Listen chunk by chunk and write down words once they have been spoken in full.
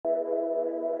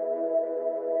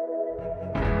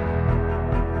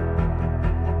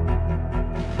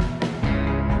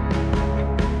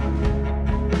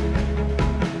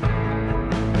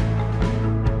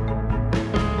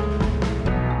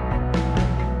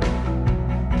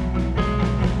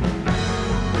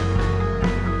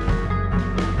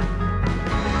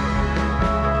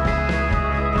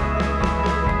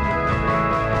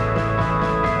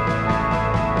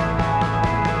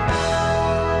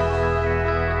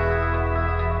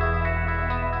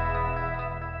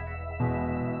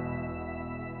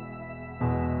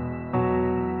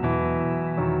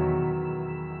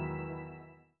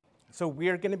So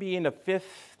we're going to be in the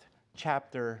fifth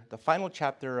chapter, the final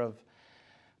chapter of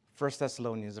 1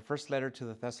 Thessalonians, the first letter to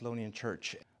the Thessalonian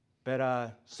church.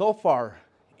 But so far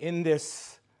in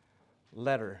this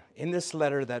letter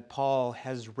that Paul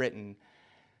has written,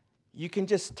 you can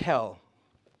just tell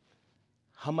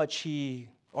how much he,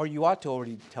 or you ought to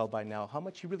already tell by now, how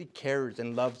much he really cares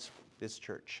and loves this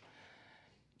church.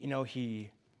 You know,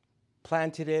 he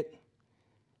planted it,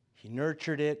 he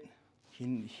nurtured it,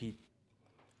 he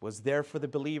was there for the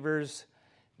believers,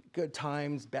 good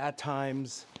times, bad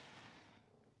times.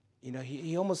 You know,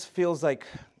 he almost feels like,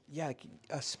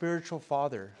 a spiritual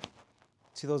father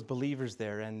to those believers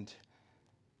there. And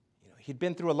you know, he'd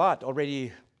been through a lot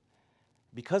already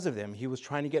because of them. He was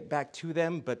trying to get back to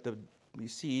them, but we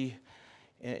see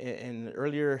in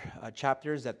earlier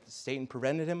chapters that Satan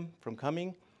prevented him from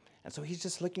coming. And so he's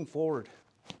just looking forward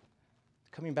to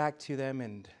coming back to them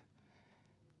and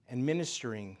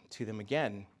ministering to them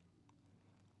again.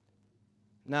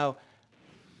 Now,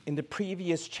 in the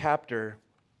previous chapter,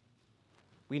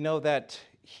 we know that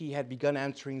he had begun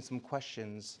answering some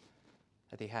questions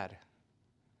that they had.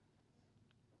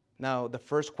 Now, the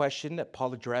first question that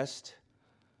Paul addressed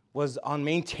was on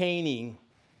maintaining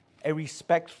a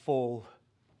respectful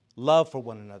love for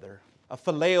one another, a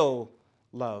phileo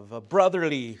love, a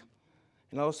brotherly,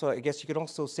 and also, I guess you could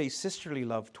also say sisterly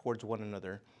love towards one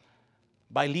another,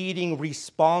 by leading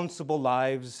responsible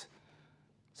lives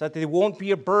so that they won't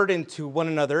be a burden to one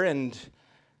another and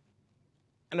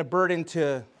a burden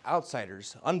to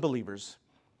outsiders, unbelievers.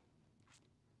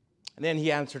 And then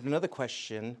he answered another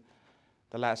question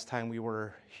the last time we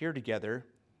were here together.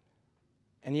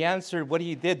 And he answered, what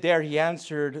he did there,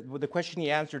 the question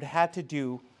he answered had to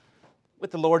do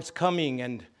with the Lord's coming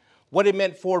and what it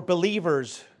meant for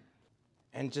believers.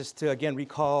 And just to, again,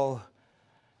 recall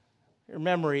your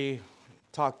memory,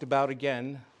 talked about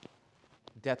again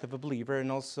death of a believer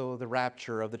and also the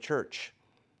rapture of the church.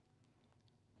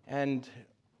 And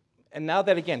now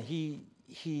that, again,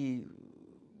 he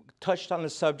touched on the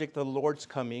subject of the Lord's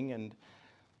coming and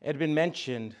it had been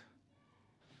mentioned,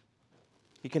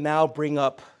 he can now bring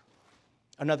up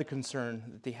another concern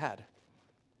that they had.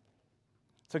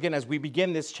 So again, as we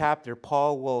begin this chapter,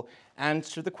 Paul will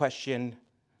answer the question,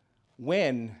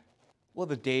 when will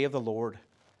the day of the Lord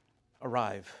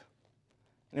arrive?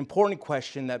 An important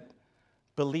question that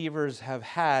believers have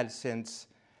had since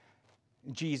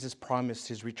Jesus promised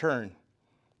his return.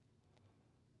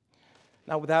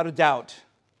 Now, without a doubt,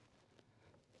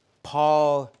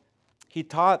 Paul, he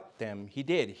taught them,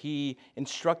 he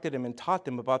instructed them and taught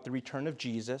them about the return of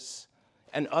Jesus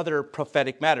and other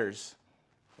prophetic matters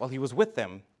while he was with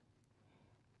them.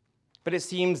 But it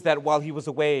seems that while he was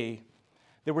away,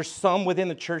 there were some within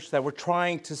the church that were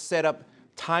trying to set up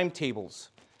timetables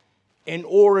in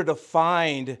order to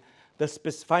find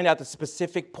out the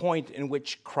specific point in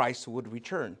which Christ would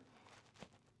return.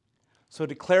 So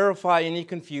to clarify any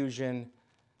confusion,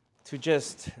 to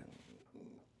just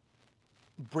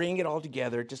bring it all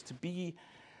together, just to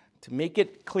make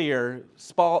it clear,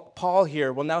 Paul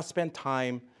here will now spend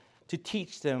time to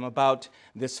teach them about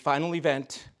this final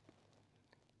event,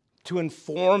 to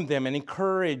inform them and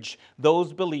encourage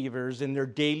those believers in their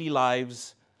daily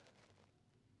lives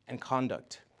and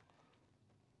conduct.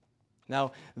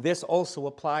 Now, this also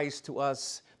applies to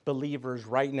us believers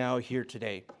right now here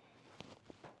today.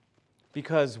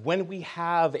 Because when we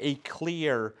have a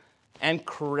clear and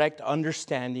correct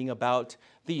understanding about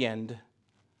the end,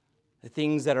 the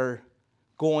things that are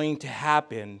going to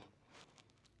happen,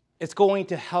 it's going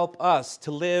to help us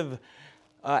to live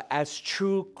as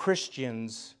true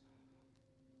Christians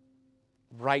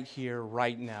right here,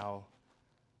 right now,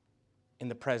 in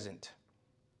the present.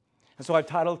 And so I've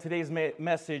titled today's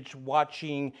message,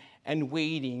 Watching and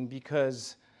Waiting,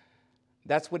 because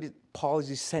that's what Paul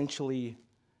is essentially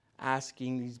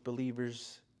asking these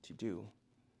believers to do,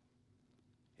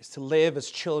 is to live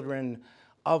as children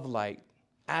of light,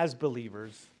 as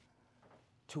believers,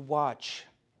 to watch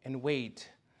and wait,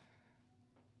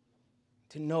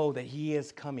 to know that he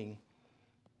is coming.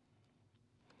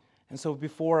 And so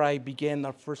before I begin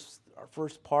our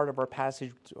first part of our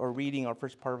passage, or reading our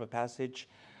first part of a passage,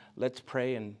 let's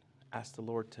pray and ask the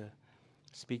Lord to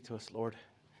speak to us. Lord,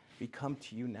 we come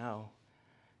to you now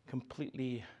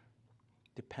completely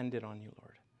dependent on you,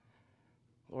 Lord.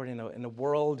 Lord, in a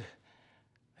world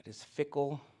that is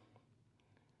fickle,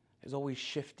 is always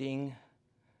shifting,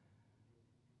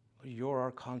 Lord, you're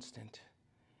our constant.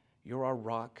 You're our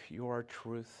rock. You're our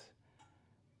truth.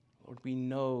 Lord, we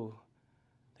know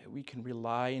that we can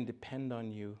rely and depend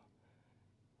on you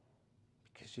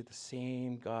because you're the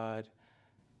same God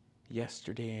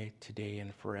yesterday, today,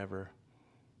 and forever.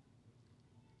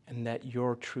 and that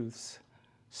your truths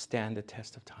stand the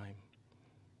test of time.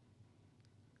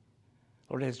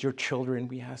 Lord, as your children,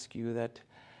 we ask you that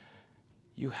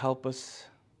you help us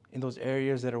in those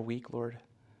areas that are weak, Lord.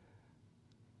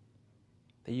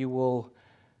 That you will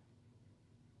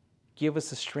give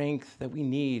us the strength that we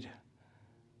need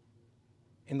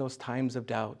in those times of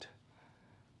doubt.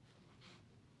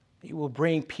 That you will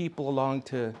bring people along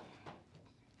to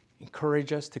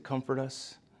encourage us, to comfort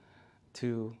us,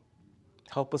 to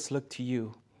help us look to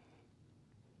you.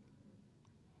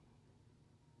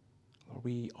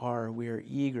 We are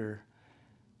eager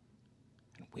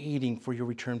and waiting for your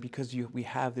return because we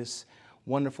have this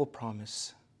wonderful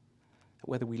promise that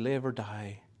whether we live or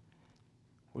die,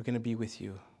 we're going to be with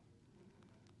you.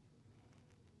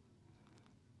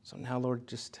 So now, Lord,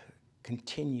 just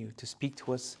continue to speak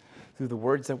to us through the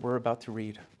words that we're about to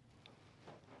read.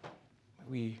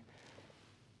 May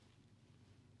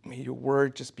your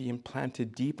word just be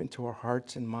implanted deep into our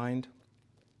hearts and mind.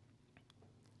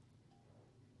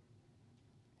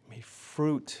 May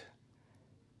fruit,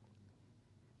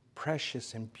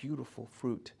 precious and beautiful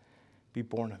fruit, be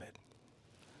born of it.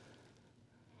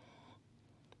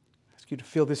 I ask you to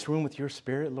fill this room with your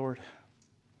Spirit, Lord.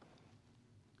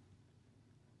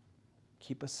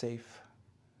 Keep us safe.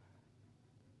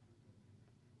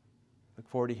 Look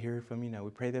forward to hearing from you now.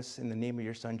 We pray this in the name of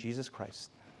your Son, Jesus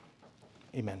Christ.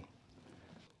 Amen.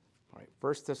 All right,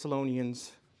 1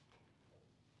 Thessalonians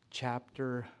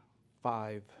chapter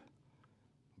 5,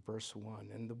 verse 1.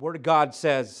 And the Word of God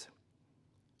says,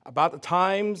 about the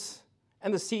times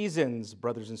and the seasons,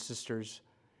 brothers and sisters,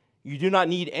 you do not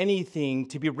need anything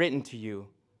to be written to you.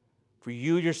 For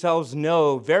you yourselves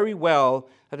know very well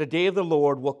that the day of the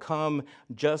Lord will come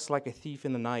just like a thief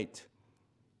in the night.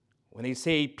 When they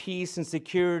say peace and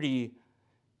security,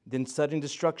 then sudden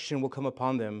destruction will come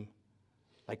upon them,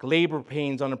 like labor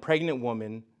pains on a pregnant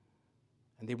woman,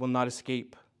 and they will not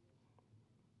escape.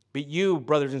 But you,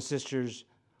 brothers and sisters,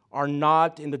 are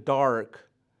not in the dark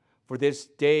for this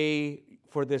day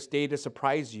to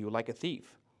surprise you like a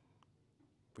thief.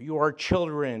 For you are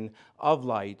children of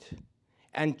light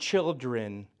and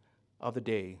children of the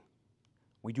day.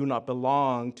 We do not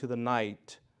belong to the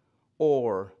night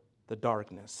or the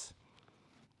darkness.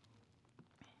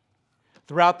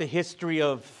 Throughout the history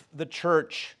of the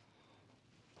church,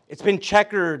 it's been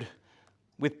checkered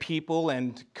with people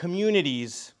and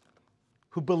communities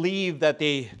who believe that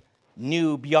they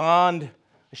knew beyond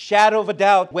a shadow of a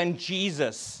doubt when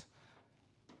his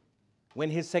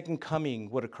second coming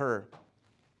would occur.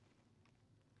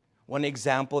 One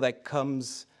example that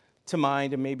comes to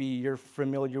mind, and maybe you're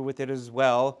familiar with it as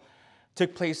well,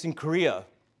 took place in Korea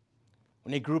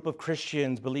when a group of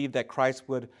Christians believed that Christ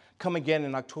would come again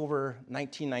in October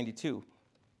 1992.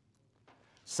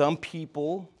 Some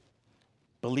people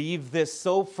believed this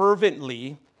so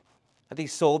fervently that they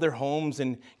sold their homes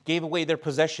and gave away their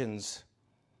possessions.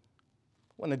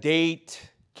 When the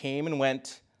date came and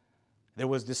went, there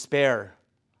was despair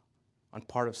on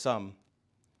part of some.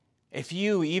 A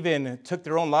few even took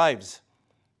their own lives.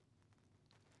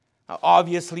 Now,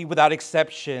 obviously, without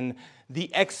exception,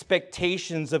 the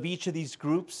expectations of each of these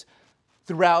groups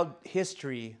throughout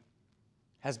history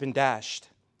has been dashed.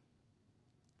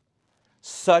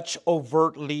 Such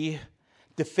overtly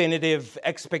definitive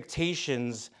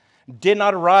expectations did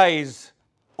not arise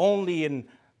only in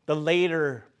the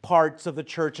later parts of the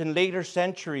church, in later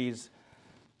centuries,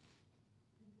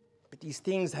 but these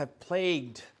things have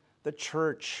plagued the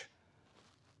church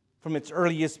from its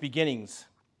earliest beginnings.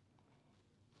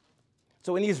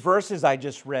 So in these verses I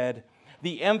just read,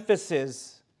 the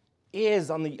emphasis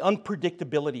is on the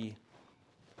unpredictability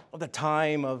of the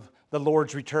time of the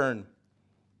Lord's return.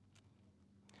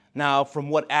 Now, from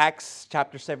what Acts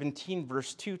chapter 17,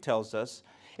 verse 2 tells us,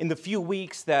 in the few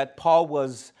weeks that Paul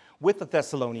was with the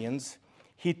Thessalonians,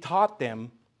 he taught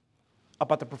them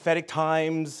about the prophetic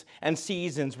times and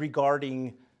seasons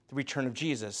regarding the return of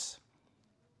Jesus.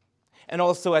 And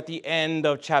also at the end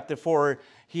of chapter 4,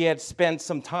 he had spent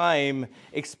some time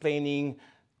explaining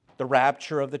the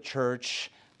rapture of the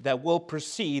church that will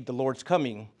precede the Lord's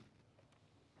coming.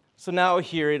 So now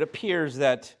here it appears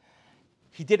that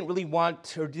he didn't really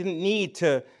want or didn't need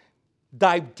to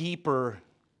dive deeper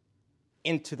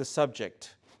into the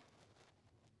subject.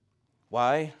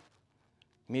 Why?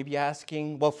 You may be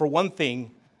asking, well, for one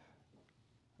thing,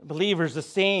 believers, the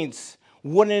saints,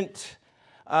 wouldn't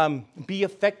be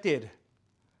affected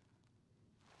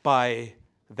by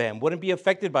them, wouldn't be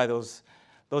affected by those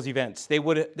events. They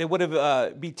would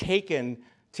have be taken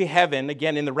to heaven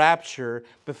again in the rapture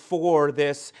before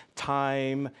this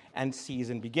time and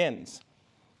season begins.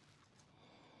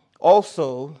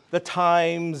 Also, the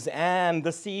times and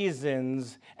the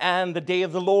seasons and the day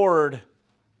of the Lord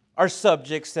are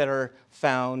subjects that are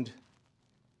found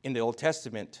in the Old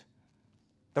Testament.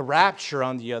 The rapture,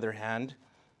 on the other hand,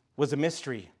 was a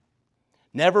mystery,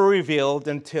 never revealed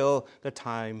until the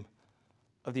time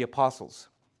of the apostles.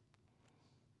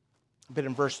 But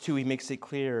in verse 2, he makes it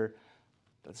clear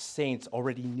that the saints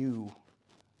already knew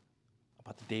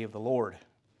about the day of the Lord.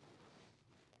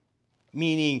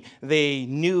 Meaning they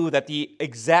knew that the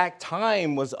exact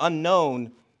time was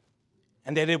unknown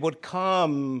and that it would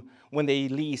come when they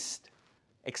least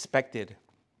expected.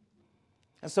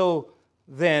 And so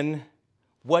then,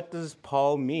 what does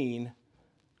Paul mean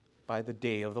by the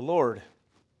day of the Lord?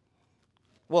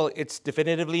 Well, it's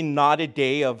definitively not a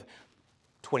day of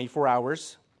 24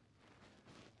 hours,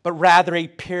 but rather a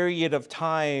period of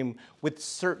time with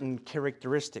certain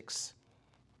characteristics.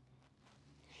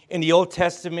 In the Old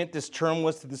Testament, this term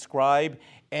was to describe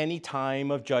any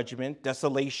time of judgment,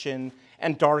 desolation,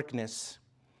 and darkness.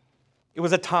 It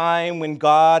was a time when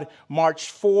God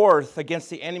marched forth against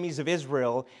the enemies of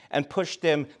Israel and pushed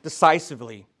them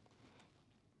decisively.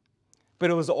 But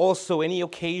it was also any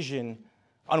occasion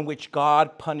on which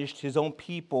God punished his own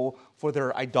people for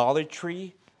their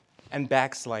idolatry and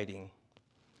backsliding.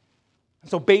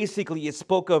 So basically, it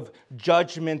spoke of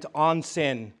judgment on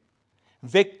sin,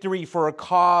 victory for a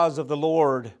cause of the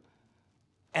Lord,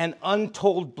 and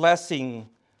untold blessing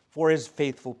for his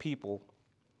faithful people.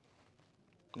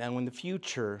 Now, in the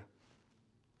future,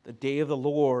 the day of the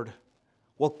Lord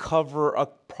will cover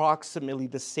approximately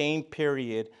the same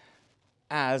period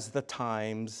as the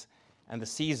times and the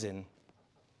season.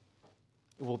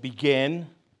 It will begin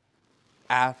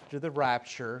after the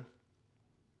rapture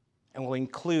and will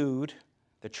include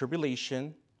the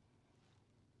tribulation,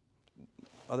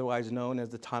 otherwise known as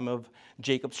the time of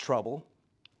Jacob's trouble,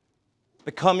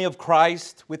 the coming of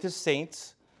Christ with his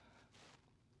saints,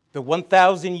 the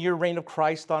 1,000-year reign of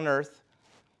Christ on earth,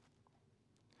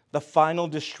 the final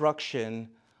destruction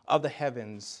of the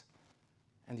heavens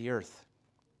and the earth.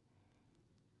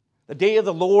 The day of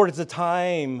the Lord is a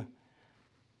time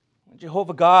when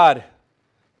Jehovah God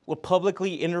will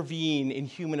publicly intervene in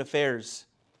human affairs.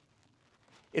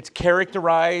 It's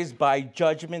characterized by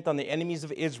judgment on the enemies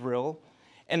of Israel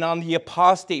and on the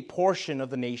apostate portion of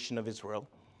the nation of Israel,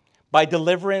 by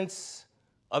deliverance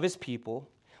of his people,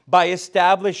 by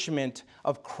establishment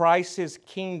of Christ's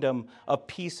kingdom of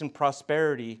peace and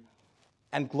prosperity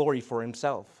and glory for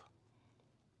himself.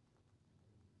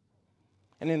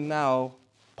 And then now,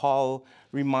 Paul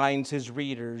reminds his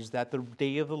readers that the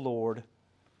day of the Lord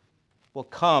will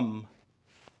come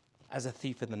as a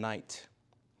thief in the night,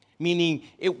 meaning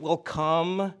it will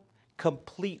come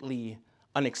completely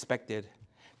unexpected,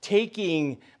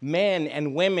 taking men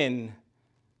and women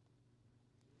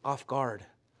off guard.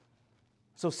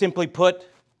 So simply put,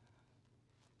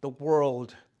 the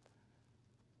world,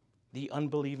 the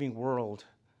unbelieving world,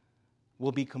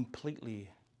 will be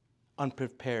completely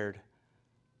unprepared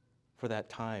for that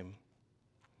time.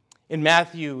 In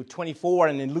Matthew 24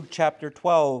 and in Luke chapter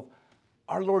 12,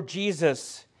 our Lord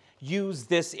Jesus used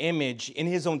this image in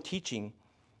his own teaching.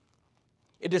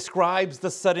 It describes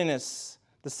the suddenness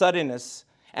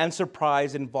and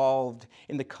surprise involved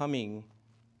in the coming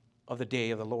of the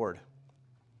day of the Lord.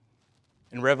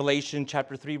 In Revelation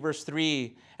chapter 3, verse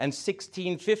 3 and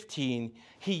 16:15,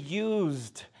 he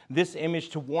used this image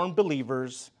to warn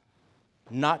believers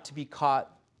not to be caught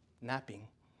napping.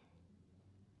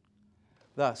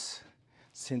 Thus,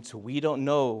 since we don't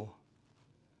know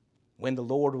when the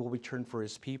Lord will return for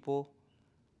his people,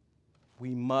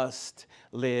 we must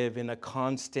live in a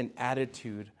constant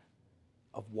attitude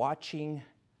of watching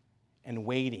and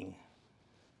waiting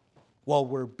while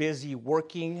we're busy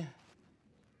working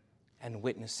and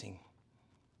witnessing.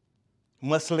 We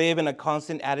must live in a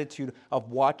constant attitude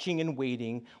of watching and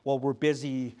waiting while we're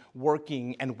busy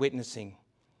working and witnessing.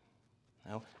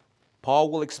 Now,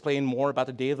 Paul will explain more about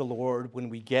the day of the Lord when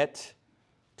we get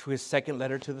to his second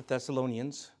letter to the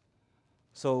Thessalonians.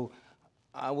 So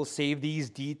I will save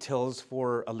these details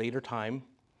for a later time.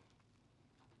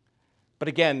 But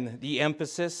again,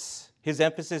 his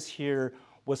emphasis here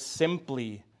was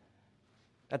simply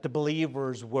that the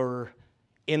believers were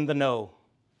in the know,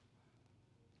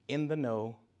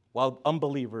 while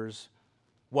unbelievers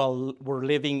were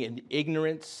living in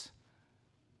ignorance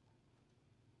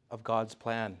of God's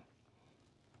plan.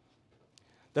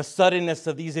 The suddenness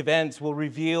of these events will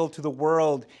reveal to the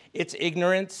world its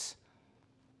ignorance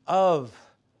of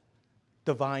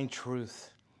divine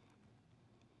truth.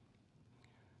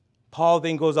 Paul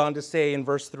then goes on to say in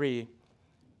verse 3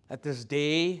 that this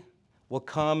day will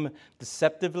come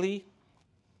deceptively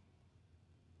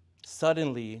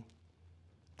suddenly,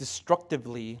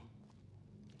 destructively,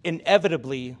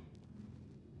 inevitably,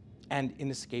 and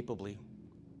inescapably.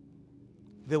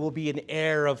 There will be an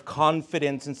air of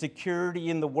confidence and security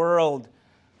in the world,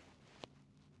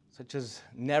 such as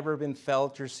never been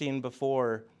felt or seen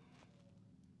before.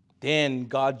 Then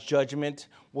God's judgment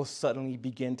will suddenly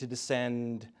begin to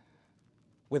descend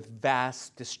with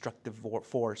vast destructive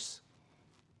force.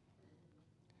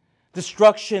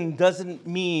 Destruction doesn't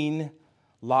mean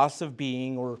loss of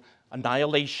being or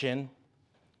annihilation.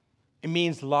 It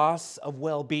means loss of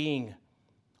well-being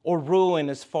or ruin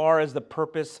as far as the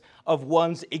purpose of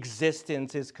one's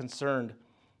existence is concerned.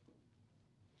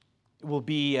 It will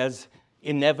be as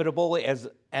inevitable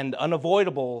and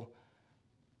unavoidable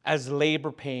as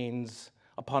labor pains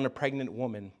upon a pregnant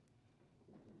woman.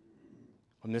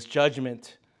 From this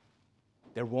judgment,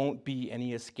 there won't be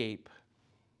any escape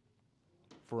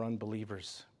for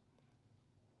unbelievers.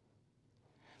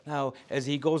 Now, as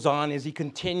he goes on, as he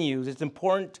continues, it's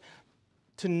important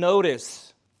to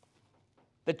notice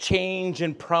the change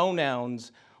in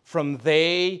pronouns from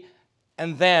they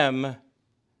and them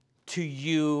to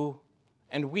you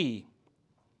and we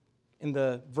in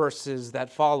the verses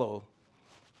that follow.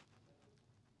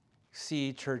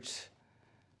 See, church,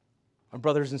 our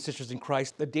brothers and sisters in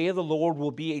Christ, the day of the Lord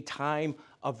will be a time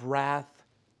of wrath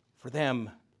for them.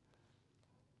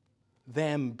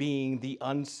 Them being the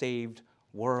unsaved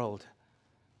world.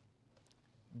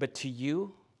 But to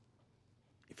you,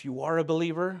 if you are a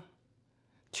believer,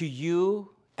 to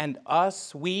you and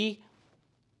us,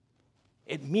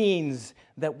 it means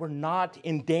that we're not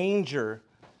in danger.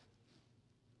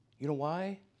 You know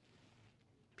why?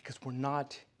 Because we're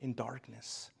not in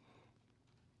darkness.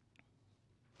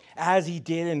 As he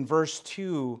did in verse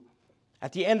 2,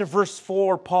 at the end of verse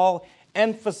 4, Paul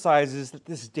emphasizes that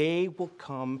this day will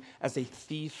come as a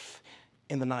thief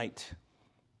in the night.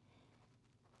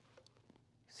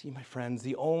 See, my friends,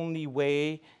 the only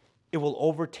way it will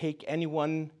overtake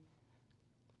anyone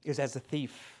is as a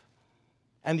thief.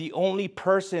 And the only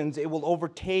persons it will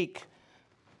overtake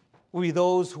will be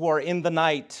those who are in the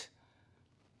night.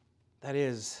 That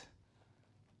is,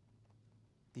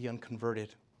 the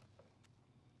unconverted.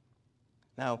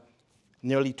 Now,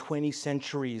 nearly 20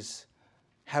 centuries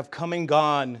have come and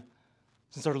gone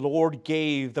since our Lord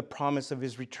gave the promise of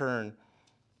his return.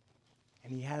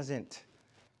 And he hasn't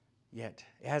yet.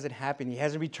 It hasn't happened. He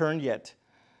hasn't returned yet.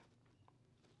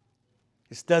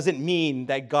 This doesn't mean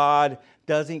that God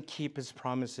doesn't keep his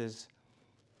promises.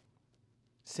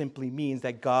 It simply means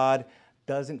that God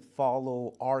doesn't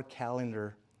follow our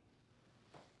calendar.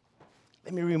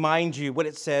 Let me remind you what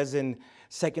it says in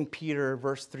 2 Peter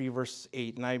verse 3, verse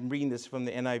 8, and I'm reading this from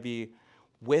the NIV.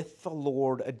 With the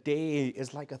Lord, a day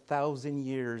is like 1,000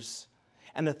 years,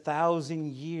 and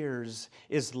 1,000 years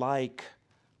is like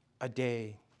a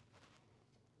day.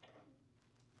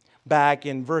 Back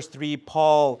in verse 3,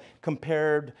 Paul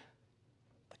compared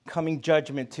the coming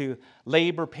judgment to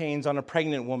labor pains on a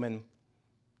pregnant woman.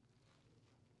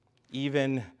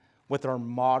 Even with our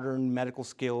modern medical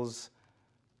skills,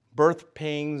 birth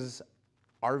pains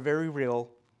are very real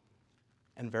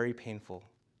and very painful.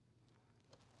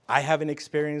 I haven't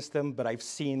experienced them, but I've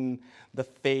seen the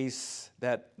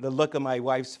look of my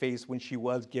wife's face when she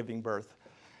was giving birth.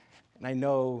 And I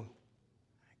know,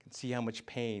 I can see how much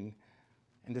pain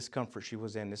and discomfort she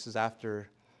was in. This is after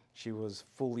she was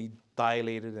fully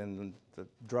dilated and the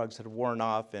drugs had worn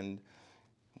off, and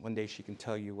one day she can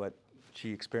tell you what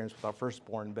she experienced with our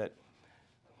firstborn. But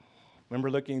I remember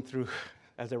looking through,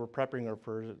 as they were prepping her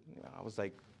for, I was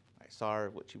like, I saw her,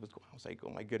 what she was going. I was like, oh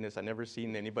my goodness, I've never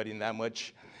seen anybody in that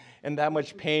much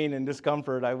pain and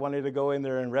discomfort. I wanted to go in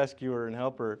there and rescue her and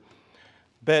help her.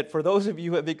 But for those of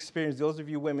you who have experienced, those of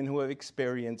you women who have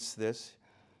experienced this,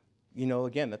 you know,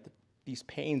 again, that these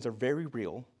pains are very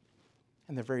real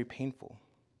and they're very painful.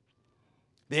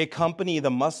 They accompany the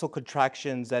muscle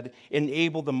contractions that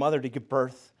enable the mother to give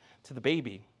birth to the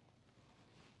baby.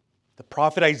 The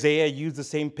prophet Isaiah used the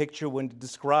same picture when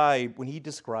he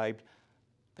described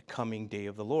the coming day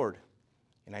of the Lord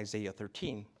in Isaiah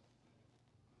 13.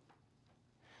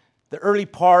 The early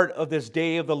part of this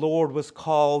day of the Lord was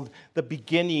called the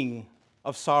beginning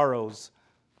of sorrows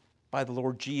by the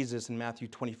Lord Jesus in Matthew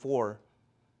 24.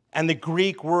 And the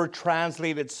Greek word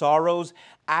translated sorrows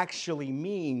actually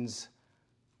means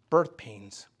birth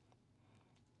pains.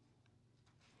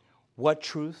 What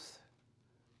truth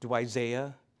do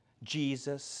Isaiah,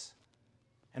 Jesus,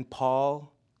 and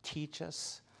Paul teach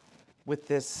us with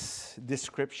this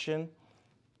description?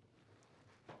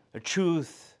 The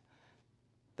truth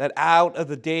that out of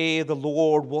the day of the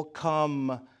Lord will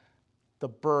come the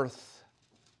birth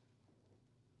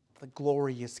the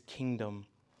glorious kingdom.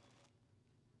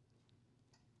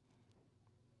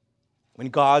 When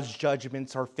God's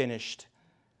judgments are finished,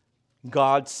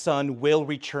 God's Son will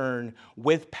return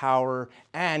with power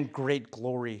and great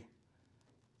glory.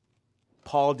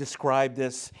 Paul described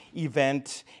this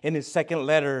event in his second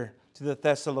letter to the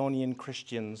Thessalonian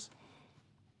Christians.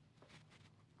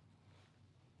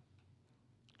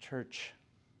 Church,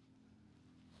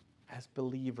 as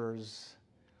believers,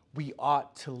 we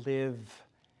ought to live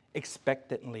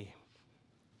expectantly.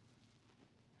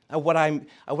 And what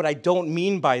I don't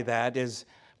mean by that is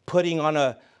putting on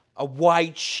a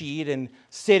white sheet and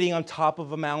sitting on top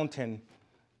of a mountain.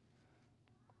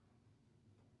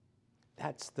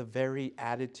 That's the very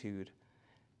attitude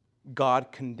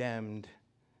God condemned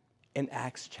in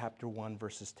Acts chapter 1,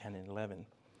 verses 10 and 11.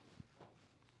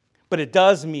 But it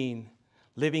does mean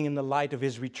living in the light of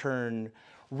his return,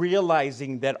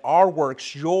 realizing that our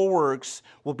works, your works,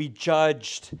 will be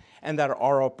judged, and that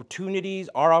our opportunities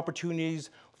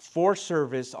for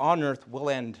service on earth will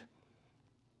end.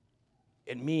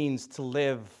 It means to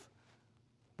live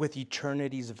with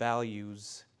eternity's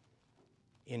values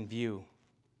in view.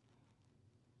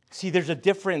 See, there's a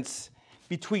difference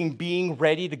between being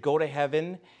ready to go to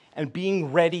heaven and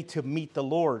being ready to meet the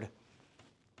Lord.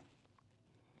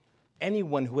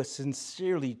 Anyone who has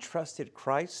sincerely trusted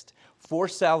Christ for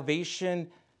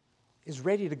salvation is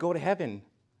ready to go to heaven.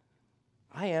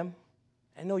 I am.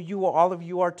 I know all of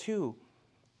you are too.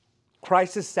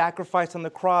 Christ's sacrifice on the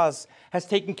cross has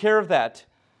taken care of that.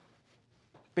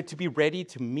 But to be ready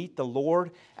to meet the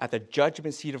Lord at the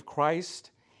judgment seat of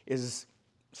Christ is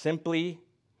simply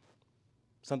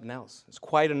something else. It's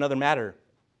quite another matter.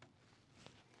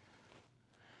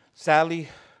 Sadly,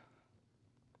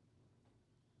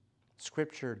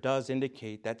 Scripture does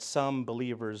indicate that some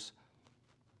believers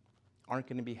aren't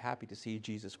going to be happy to see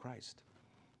Jesus Christ.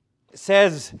 It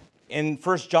says in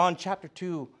 1 John chapter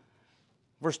 2,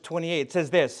 verse 28, it says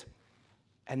this,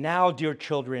 "And now, dear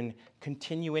children,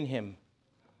 continue in him,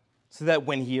 so that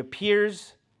when he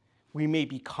appears, we may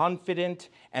be confident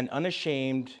and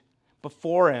unashamed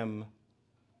before him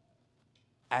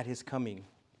at his coming."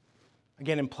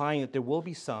 Again, implying that there will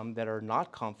be some that are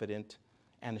not confident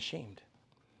and ashamed.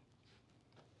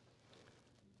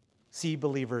 See,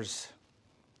 believers,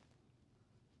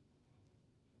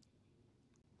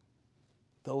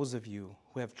 those of you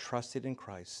who have trusted in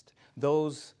Christ,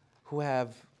 those who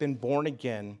have been born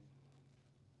again,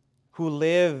 who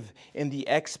live in the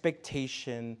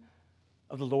expectation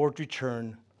of the Lord's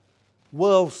return,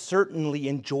 will certainly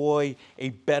enjoy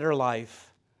a better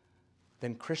life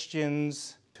than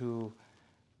Christians who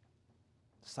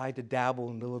decide to dabble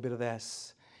in a little bit of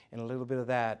this and a little bit of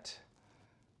that,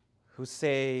 who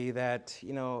say that,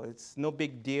 it's no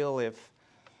big deal if,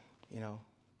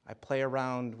 I play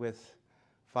around with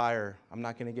fire. I'm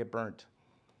not going to get burnt.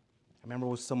 I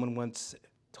remember someone once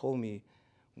told me,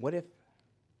 what if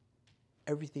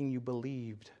everything you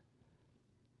believed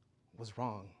was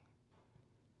wrong?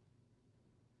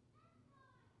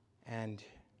 And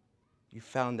you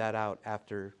found that out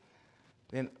after,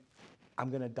 then I'm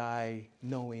going to die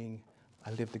knowing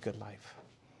I lived a good life,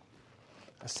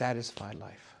 a satisfied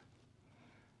life,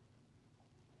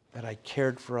 that I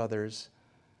cared for others,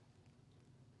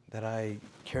 that I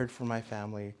cared for my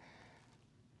family,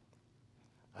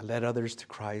 I led others to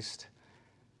Christ,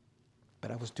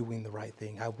 but I was doing the right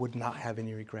thing. I would not have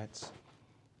any regrets.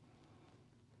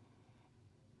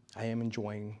 I am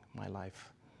enjoying my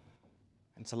life.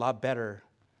 And it's a lot better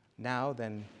now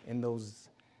than in those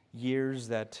years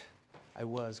that I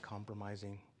was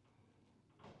compromising.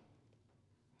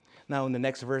 Now, in the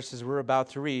next verses we're about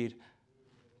to read,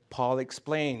 Paul will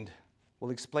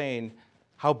explain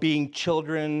how being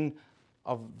children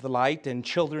of the light and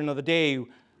children of the day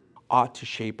ought to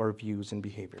shape our views and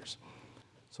behaviors.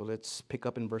 So let's pick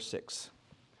up in verse 6.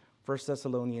 1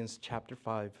 Thessalonians chapter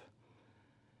 5,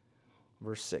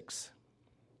 verse 6.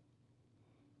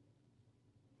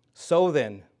 "So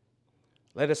then,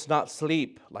 let us not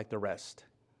sleep like the rest,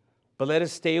 but let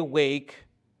us stay awake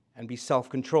and be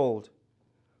self-controlled.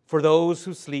 For those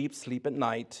who sleep, sleep at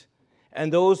night,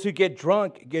 and those who get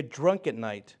drunk at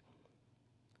night.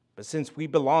 But since we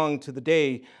belong to the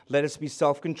day, let us be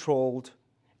self-controlled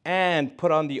and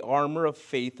put on the armor of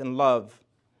faith and love,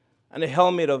 and a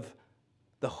helmet of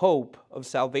the hope of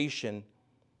salvation.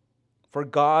 For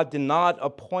God did not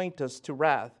appoint us to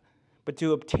wrath, but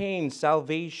to obtain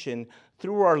salvation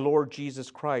through our Lord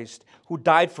Jesus Christ, who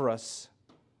died for us,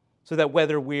 so that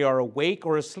whether we are awake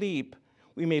or asleep,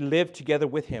 we may live together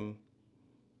with him.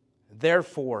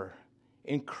 Therefore,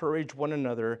 encourage one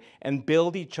another and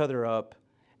build each other up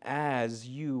as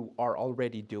you are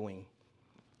already doing."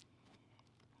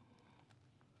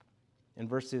 in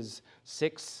verses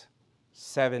 6,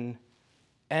 7,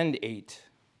 and 8.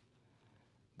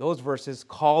 Those verses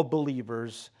call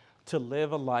believers to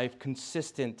live a life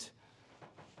consistent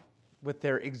with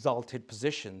their exalted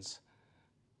positions.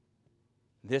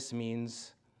 This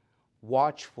means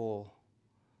watchfulness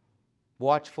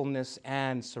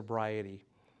and sobriety.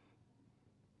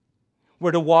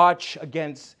 We're to watch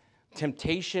against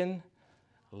temptation,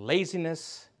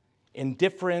 laziness,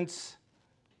 indifference,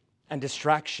 and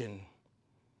distraction.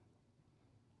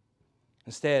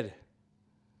 Instead,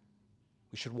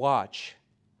 we should watch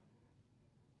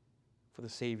for the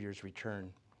Savior's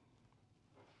return.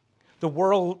 The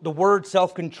word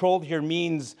self-controlled here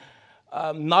means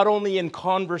not only in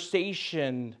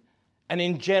conversation and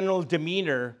in general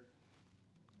demeanor,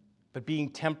 but being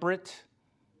temperate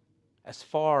as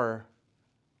far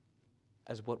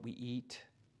as what we eat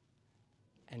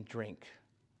and drink,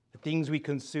 the things we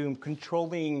consume,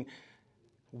 controlling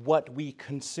what we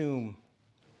consume.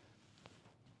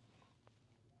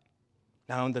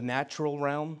 Now, in the natural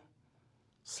realm,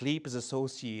 sleep is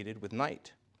associated with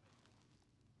night.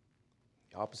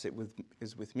 The opposite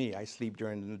is with me. I sleep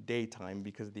during the daytime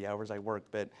because of the hours I work,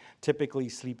 but typically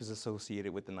sleep is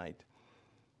associated with the night.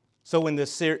 So in the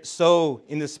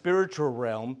spiritual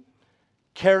realm,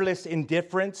 careless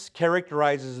indifference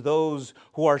characterizes those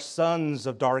who are sons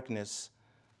of darkness,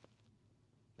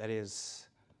 that is,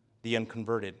 the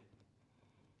unconverted.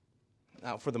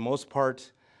 Now, for the most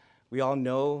part, we all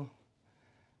know,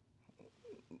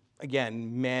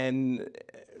 again, men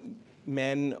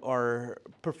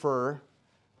prefer,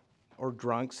 or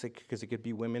drunks, because it could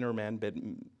be women or men, but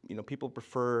people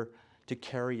prefer to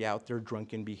carry out their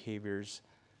drunken behaviors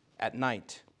at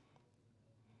night.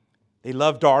 They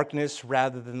love darkness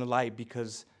rather than the light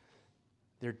because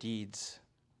their deeds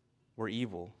were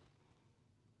evil,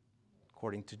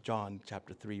 according to John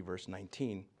chapter 3, verse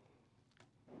 19.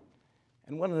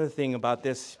 And one other thing about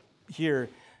this here,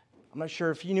 I'm not sure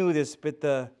if you knew this, but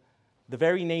the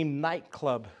very name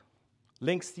nightclub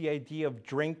links the idea of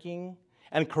drinking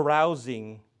and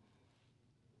carousing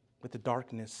with the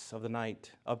darkness of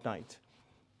night.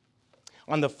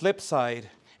 On the flip side,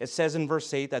 it says in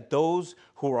verse 8 that those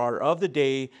who are of the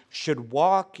day should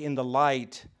walk in the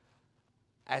light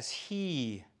as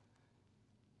he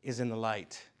is in the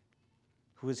light.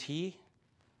 Who is he?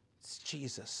 It's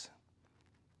Jesus.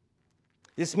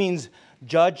 This means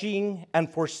judging and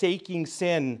forsaking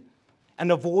sin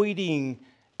and avoiding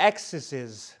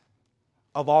excesses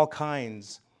of all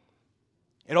kinds.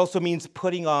 It also means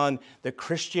putting on the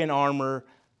Christian armor,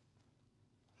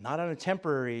 not on a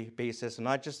temporary basis,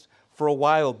 not just for a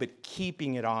while, but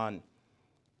keeping it on.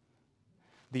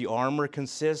 The armor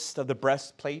consists of the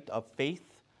breastplate of faith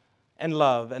and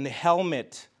love and the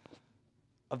helmet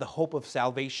of the hope of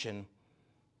salvation.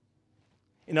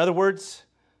 In other words,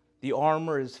 the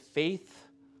armor is faith,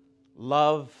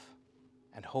 love,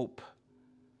 and hope.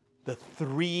 The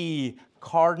three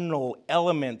cardinal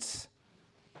elements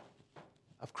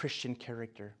of Christian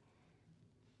character.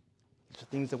 These are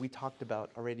things that we talked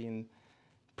about already in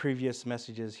previous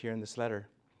messages here in this letter.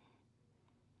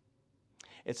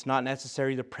 It's not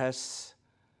necessary to press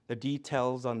the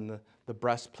details on the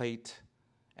breastplate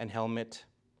and helmet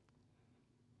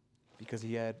because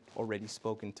he had already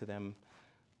spoken to them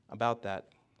about that.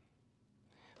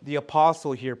 The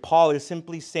apostle here, Paul, is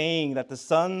simply saying that the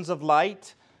sons of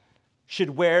light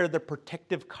should wear the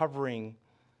protective covering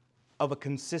of a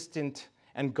consistent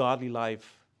and godly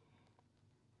life.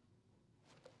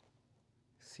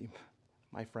 See,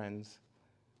 my friends,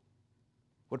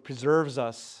 what preserves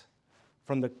us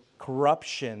from the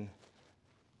corruption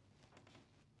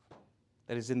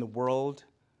that is in the world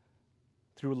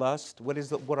through lust,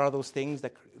 what are those things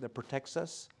that protects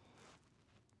us?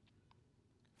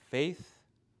 Faith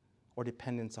or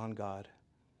dependence on God.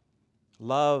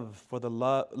 Love for the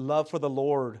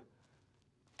Lord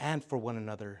and for one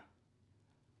another.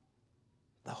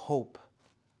 The hope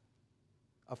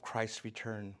of Christ's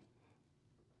return.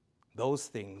 Those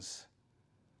things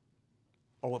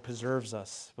are what preserves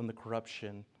us from the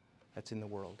corruption that's in the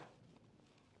world.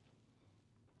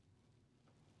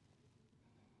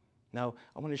 Now,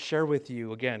 I want to share with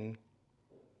you again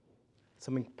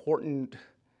some important,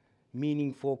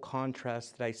 meaningful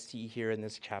contrasts that I see here in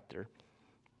this chapter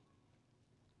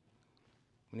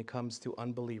when it comes to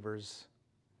unbelievers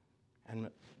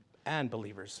and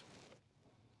believers.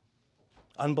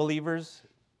 Unbelievers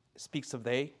speaks of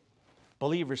they.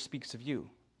 Believers speaks of you.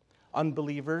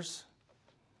 Unbelievers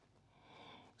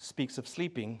speaks of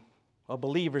sleeping. A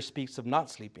believer speaks of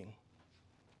not sleeping.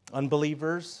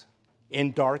 Unbelievers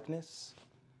in darkness.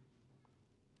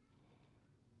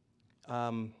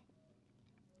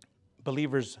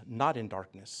 believers not in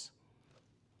darkness.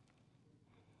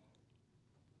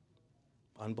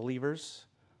 Unbelievers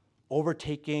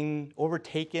overtaken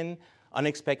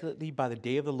unexpectedly by the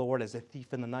day of the Lord as a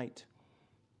thief in the night.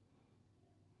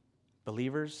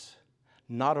 Believers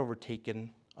not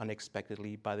overtaken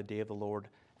unexpectedly by the day of the Lord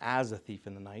as a thief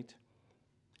in the night.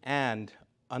 And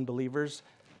unbelievers,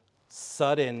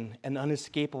 sudden and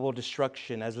unescapable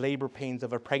destruction as labor pains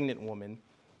of a pregnant woman.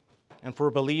 And for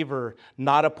a believer,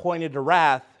 not appointed to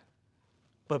wrath,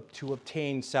 but to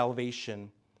obtain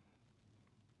salvation.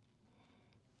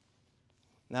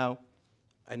 Now,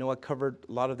 I know I covered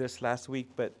a lot of this last week,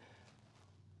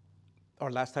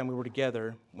 or last time we were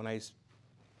together, when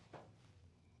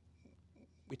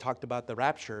we talked about the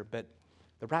rapture, but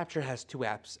the rapture has two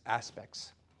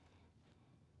aspects: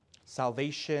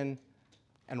 salvation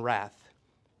and wrath.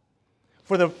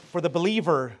 For the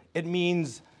believer, it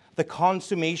means the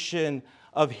consummation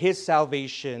of his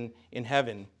salvation in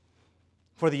heaven.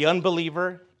 For the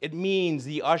unbeliever, it means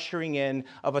the ushering in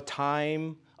of a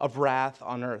time of wrath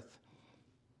on earth.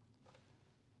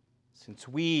 Since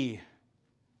we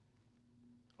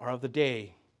are of the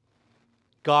day,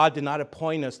 God did not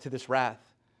appoint us to this wrath,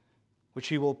 which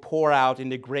he will pour out in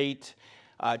the great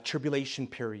tribulation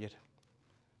period,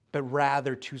 but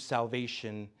rather to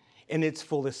salvation in its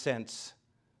fullest sense.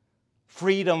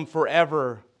 Freedom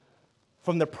forever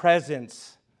from the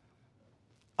presence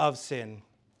of sin.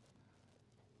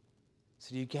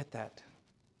 So do you get that?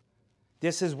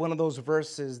 This is one of those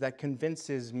verses that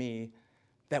convinces me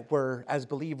that as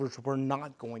believers, we're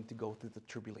not going to go through the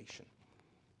tribulation,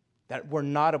 that we're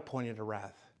not appointed to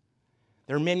wrath.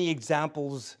 There are many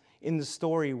examples in the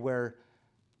story where,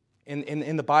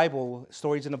 in the Bible,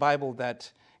 stories in the Bible,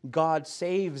 that God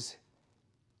saves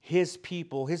his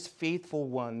people, his faithful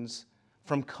ones,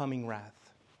 from coming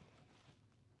wrath.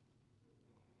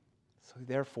 So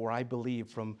therefore, I believe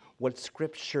from what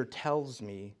Scripture tells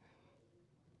me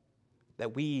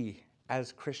that we,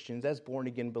 as Christians, as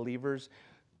born-again believers,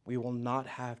 we will not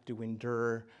have to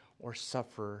endure or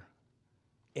suffer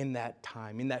in that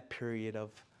time, in that period of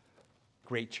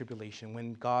great tribulation,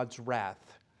 when God's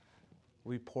wrath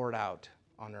will be poured out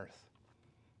on earth.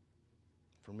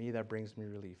 For me, that brings me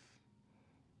relief.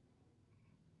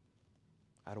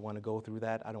 I don't want to go through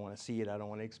that. I don't want to see it. I don't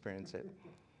want to experience it.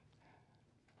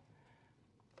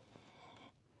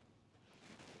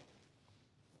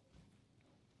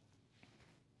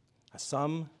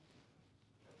 Some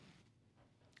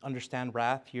understand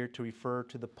wrath here to refer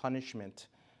to the punishment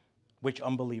which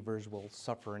unbelievers will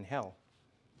suffer in hell.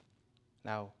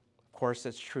 Now, of course,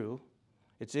 that's true.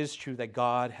 It is true that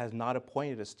God has not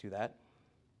appointed us to that.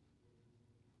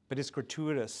 But it's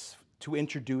gratuitous to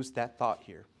introduce that thought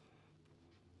here.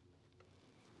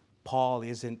 Paul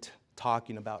isn't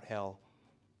talking about hell,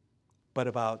 but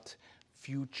about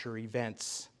future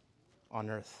events on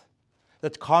earth. The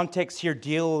context here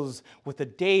deals with the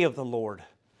day of the Lord,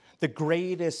 the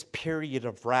greatest period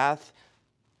of wrath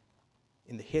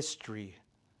in the history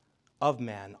of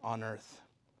man on earth.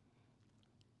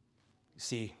 You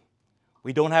see,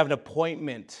 we don't have an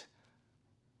appointment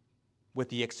with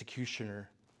the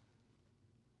executioner.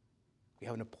 We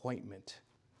have an appointment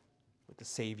with the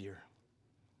Savior.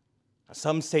 Now,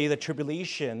 some say the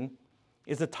tribulation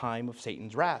is the time of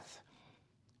Satan's wrath,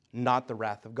 not the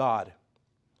wrath of God.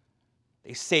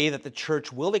 They say that the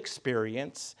church will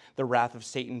experience the wrath of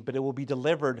Satan, but it will be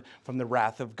delivered from the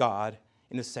wrath of God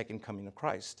in the second coming of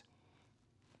Christ.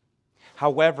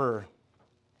 However,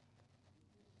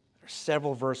 there are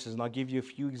several verses, and I'll give you a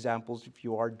few examples if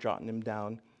you are jotting them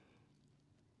down.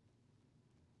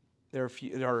 There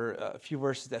are a few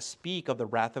verses that speak of the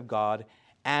wrath of God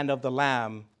and of the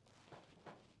Lamb,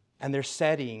 and their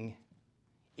setting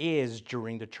is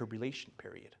during the tribulation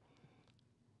period.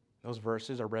 Those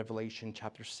verses are Revelation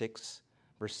chapter 6,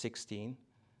 verse 16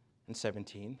 and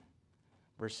 17,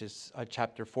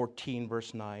 chapter 14,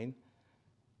 verse 9,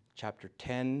 chapter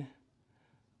 10,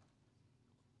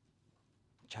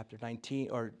 chapter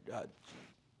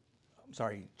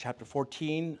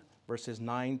 14, verses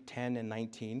 9, 10, and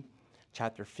 19,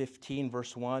 chapter 15,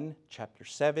 verse 1, chapter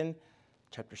 7,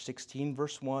 chapter 16,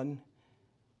 verse 1,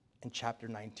 and chapter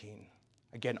 19.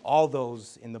 Again, all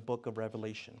those in the book of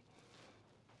Revelation.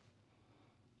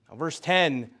 Now, verse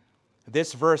 10,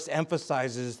 this verse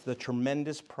emphasizes the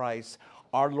tremendous price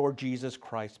our Lord Jesus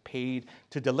Christ paid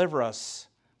to deliver us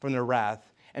from their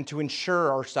wrath and to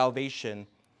ensure our salvation.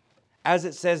 As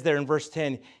it says there in verse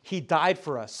 10, he died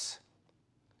for us,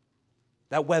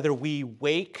 that whether we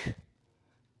wake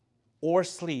or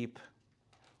sleep,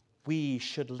 we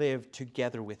should live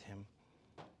together with him.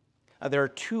 There are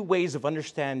two ways of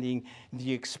understanding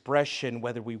the expression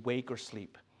whether we wake or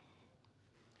sleep.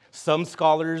 Some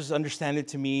scholars understand it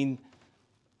to mean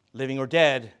living or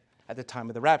dead at the time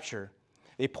of the rapture.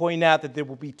 They point out that there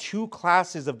will be two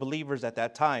classes of believers at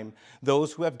that time,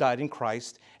 those who have died in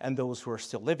Christ and those who are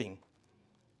still living.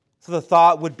 So the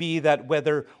thought would be that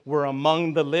whether we're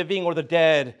among the living or the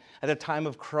dead at the time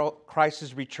of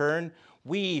Christ's return,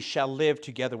 we shall live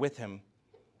together with him.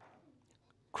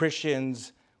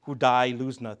 Christians who die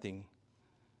lose nothing.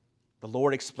 The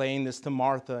Lord explained this to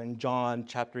Martha in John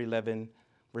chapter 11,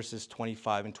 verses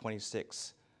 25 and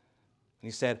 26. And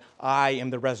he said, I am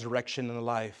the resurrection and the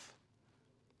life.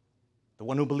 The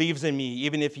one who believes in me,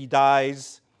 even if he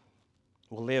dies,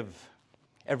 will live.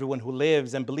 Everyone who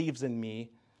lives and believes in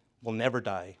me will never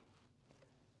die.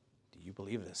 Do you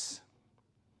believe this?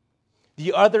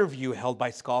 The other view held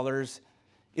by scholars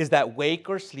is that wake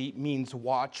or sleep means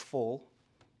watchful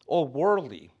or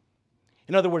worldly.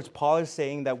 In other words, Paul is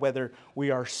saying that whether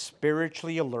we are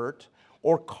spiritually alert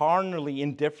or carnally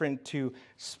indifferent to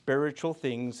spiritual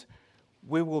things,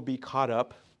 we will be caught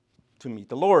up to meet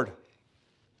the Lord.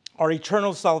 Our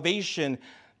eternal salvation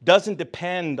doesn't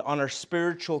depend on our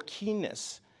spiritual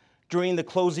keenness during the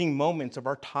closing moments of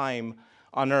our time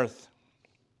on earth.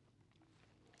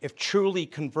 If truly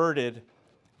converted,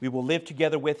 we will live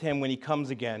together with him when he comes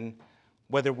again,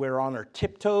 whether we're on our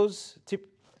tiptoes,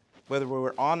 whether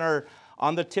we're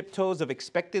on the tiptoes of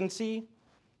expectancy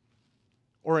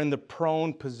or in the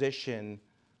prone position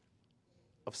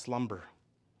of slumber.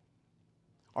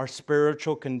 Our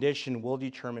spiritual condition will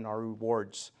determine our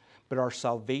rewards, but our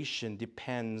salvation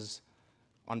depends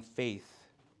on faith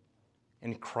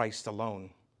in Christ alone.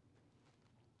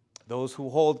 Those who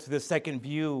hold to the second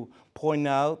view point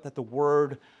out that the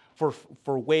word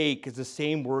for wake is the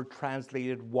same word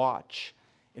translated watch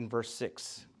in verse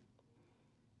 6.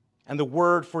 And the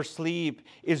word for sleep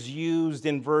is used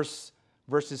in verses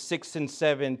 6 and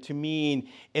 7 to mean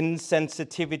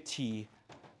insensitivity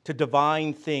to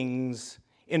divine things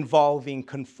involving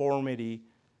conformity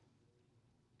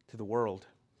to the world.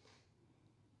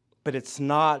 But it's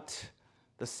not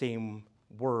the same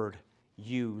word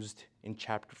used in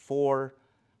chapter 4,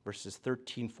 verses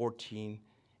 13, 14,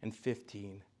 and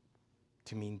 15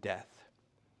 to mean death.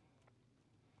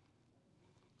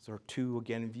 So there are two,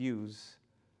 again, views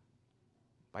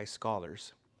by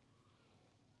scholars.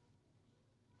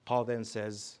 Paul then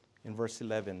says in verse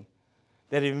 11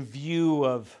 that in view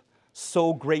of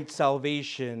so great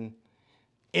salvation,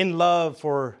 in love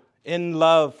for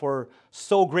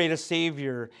so great a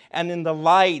Savior, and in the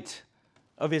light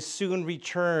of his soon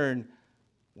return,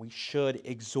 we should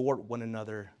exhort one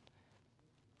another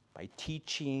by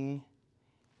teaching,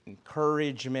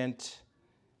 encouragement,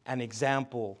 and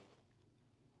example.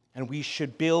 And we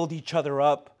should build each other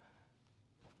up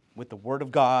with the Word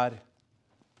of God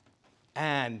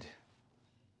and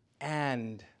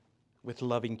with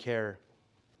loving care.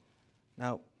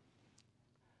 Now,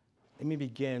 let me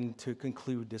begin to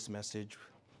conclude this message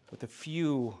with a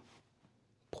few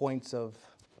points of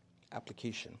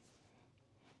application.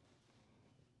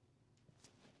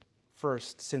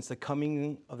 First, since the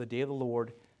coming of the day of the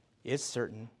Lord is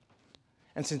certain,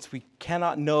 and since we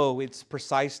cannot know its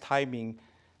precise timing,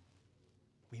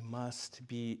 we must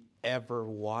be ever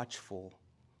watchful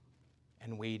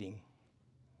and waiting.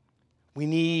 We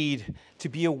need to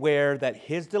be aware that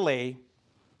his delay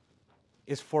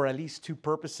is for at least two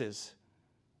purposes.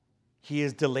 He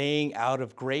is delaying out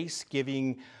of grace,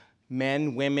 giving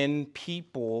men, women,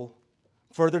 people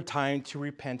further time to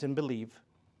repent and believe.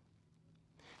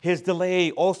 His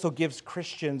delay also gives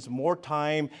Christians more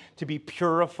time to be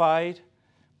purified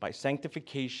by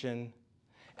sanctification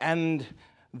and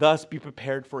thus be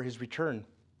prepared for his return.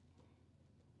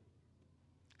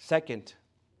 Second,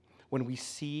 when we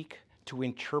seek to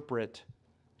interpret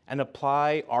and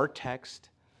apply our text,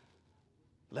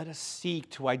 let us seek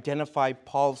to identify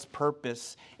Paul's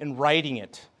purpose in writing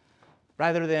it,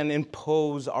 rather than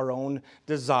impose our own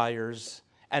desires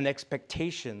and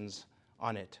expectations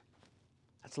on it.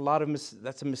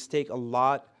 That's a mistake a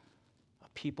lot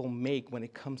of people make when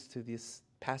it comes to these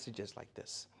passages like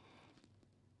this.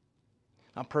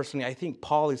 Now, personally, I think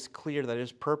Paul is clear that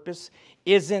his purpose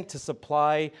isn't to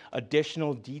supply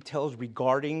additional details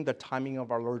regarding the timing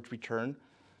of our Lord's return,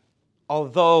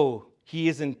 although he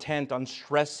is intent on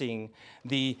stressing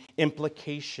the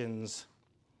implications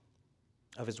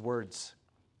of his words.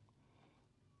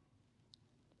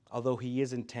 Although he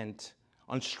is intent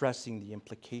on stressing the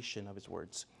implication of his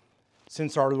words.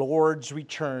 Since our Lord's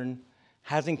return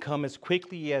hasn't come as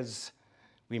quickly as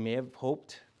we may have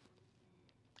hoped,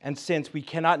 and since we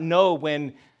cannot know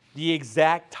when the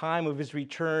exact time of his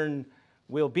return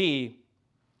will be,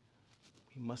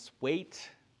 we must wait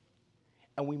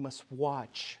and we must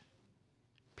watch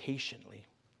patiently.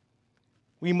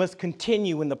 We must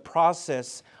continue in the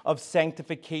process of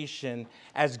sanctification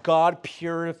as God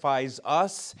purifies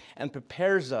us and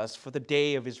prepares us for the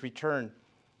day of his return.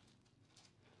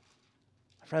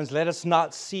 Friends, let us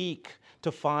not seek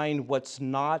to find what's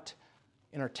not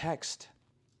in our text.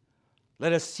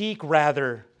 Let us seek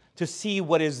rather to see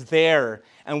what is there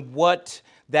and what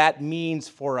that means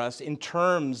for us in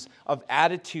terms of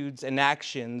attitudes and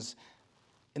actions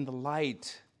in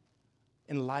light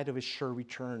of his sure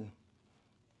return.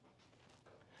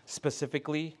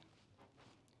 Specifically,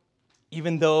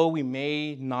 even though we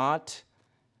may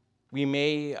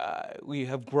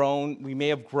have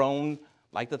grown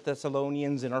like the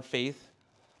Thessalonians in our faith,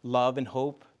 love, and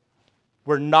hope,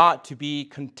 we're not to be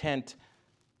content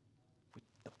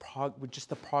with just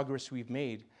the progress we've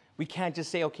made. We can't just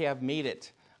say, okay, I've made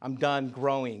it. I'm done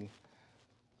growing.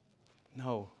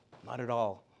 No, not at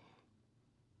all.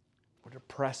 We're to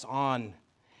press on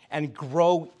and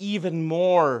grow even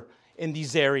more in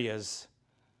these areas.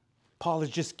 Paul has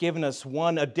just given us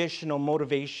one additional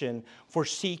motivation for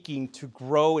seeking to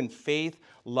grow in faith,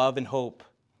 love, and hope.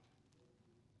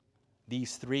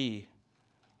 These three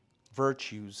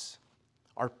virtues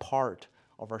are part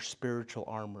of our spiritual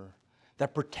armor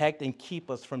that protect and keep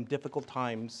us from difficult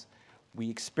times we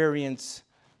experience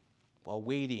while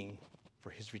waiting for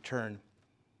his return.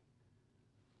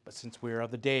 But since we are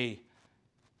of the day,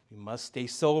 we must stay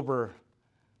sober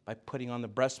by putting on the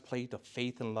breastplate of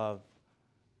faith and love,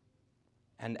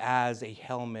 and as a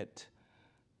helmet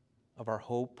of our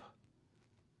hope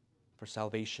for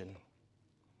salvation.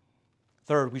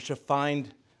 Third, we should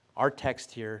find our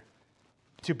text here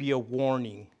to be a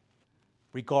warning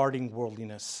regarding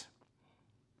worldliness.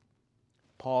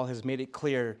 Paul has made it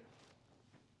clear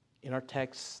in our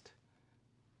text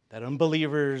that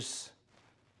unbelievers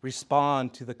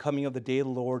respond to the coming of the day of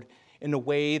the Lord in a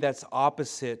way that's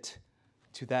opposite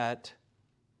to that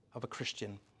of a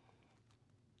Christian.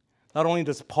 Not only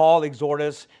does Paul exhort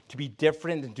us to be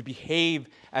different and to behave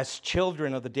as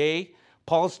children of the day,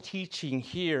 Paul's teaching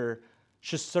here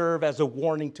should serve as a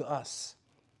warning to us.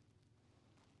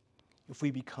 If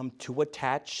we become too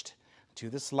attached to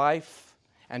this life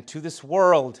and to this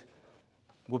world,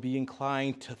 we'll be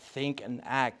inclined to think and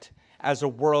act as the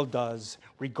world does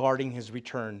regarding his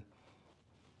return.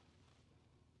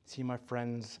 See, my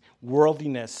friends,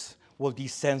 worldliness will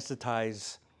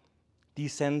desensitize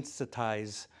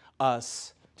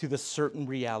us to the certain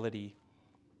reality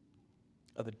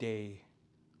of the day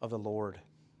of the Lord.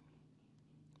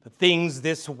 The things of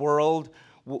this world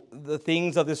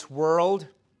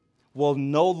will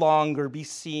no longer be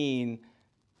seen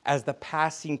as the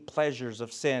passing pleasures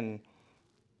of sin,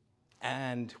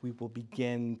 and we will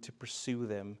begin to pursue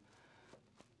them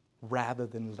rather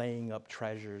than laying up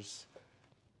treasures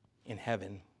in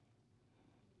heaven.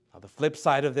 Now, the flip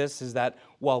side of this is that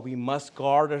while we must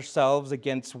guard ourselves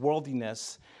against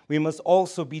worldliness, we must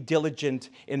also be diligent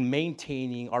in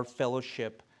maintaining our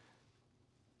fellowship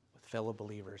with fellow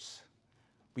believers.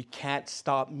 We can't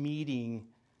stop meeting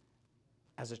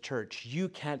as a church. You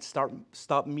can't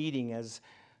stop meeting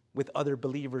with other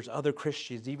believers, other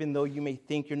Christians, even though you may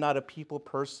think you're not a people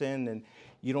person and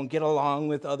you don't get along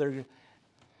with other.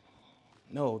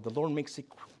 No, the Lord makes it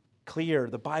clear,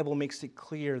 the Bible makes it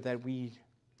clear that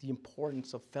the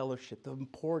importance of fellowship, the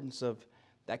importance of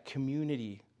that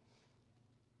community,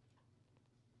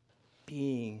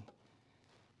 being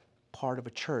part of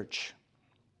a church.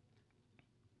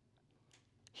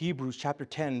 Hebrews chapter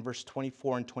 10, verse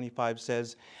 24 and 25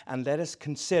 says, "And let us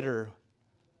consider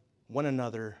one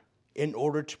another in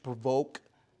order to provoke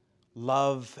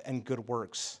love and good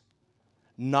works,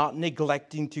 not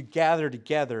neglecting to gather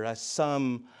together as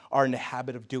some are in the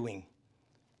habit of doing,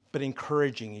 but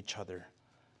encouraging each other.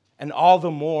 And all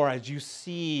the more as you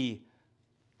see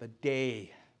the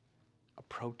day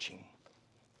approaching."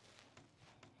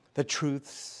 The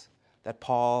truths that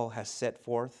Paul has set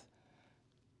forth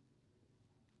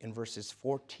in verses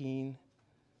 14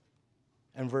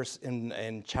 and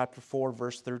in chapter 4,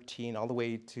 verse 13, all the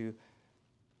way to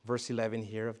verse 11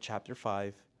 here of chapter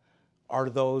 5, are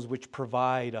those which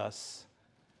provide us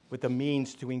with the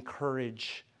means to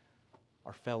encourage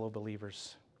our fellow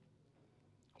believers.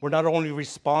 We're not only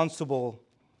responsible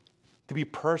to be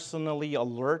personally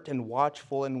alert and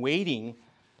watchful and waiting,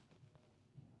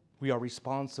 we are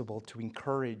responsible to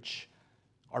encourage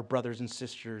our brothers and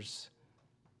sisters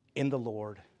in the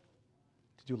Lord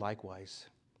to do likewise.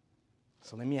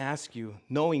 So let me ask you,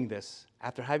 knowing this,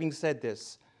 after having said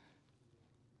this,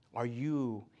 are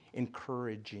you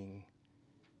encouraging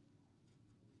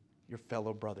your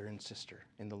fellow brother and sister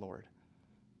in the Lord?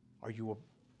 Are you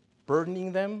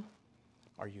burdening them?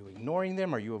 Are you ignoring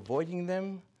them? Are you avoiding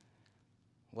them?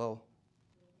 Well,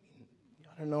 you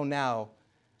ought to know now,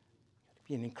 you got to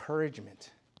be an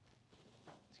encouragement.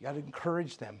 You got to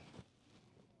encourage them.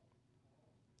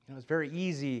 It's very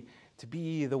easy to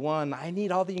be the one, I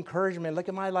need all the encouragement. Look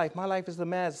at my life. My life is a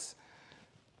mess.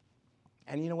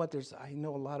 And you know what? I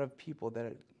know a lot of people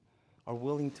that are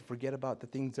willing to forget about the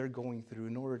things they're going through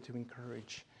in order to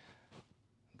encourage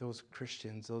those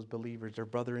Christians, those believers, their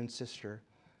brother and sister.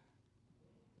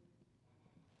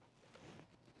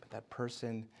 But that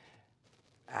person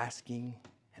asking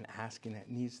that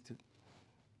needs to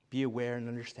be aware and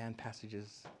understand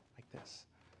passages like this.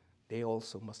 They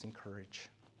also must encourage.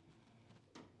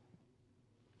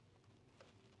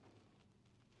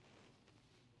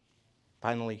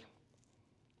 Finally,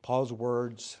 Paul's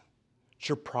words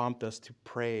should prompt us to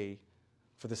pray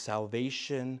for the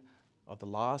salvation of the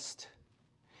lost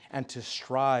and to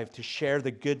strive to share the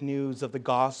good news of the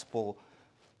gospel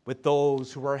with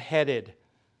those who are headed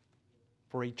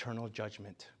for eternal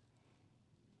judgment.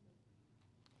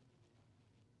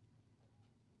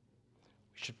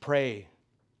 We should pray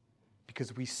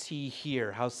because we see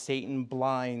here how Satan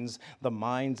blinds the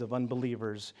minds of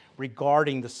unbelievers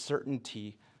regarding the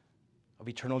certainty of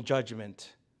eternal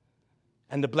judgment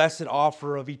and the blessed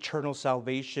offer of eternal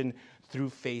salvation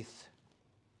through faith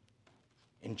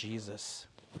in Jesus.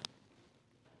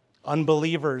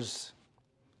 Unbelievers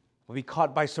will be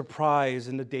caught by surprise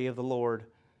in the day of the Lord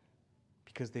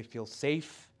because they feel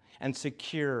safe and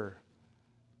secure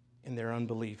in their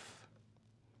unbelief.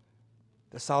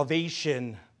 The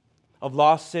salvation of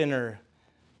lost sinner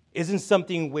isn't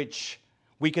something which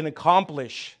we can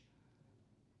accomplish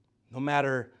no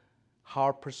matter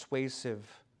how persuasive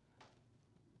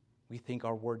we think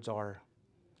our words are.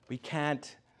 We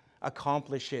can't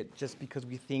accomplish it just because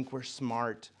we think we're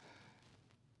smart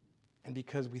and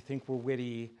because we think we're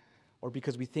witty or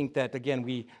because we think that, again,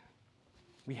 we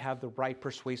have the right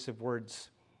persuasive words.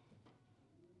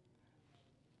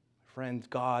 Friends,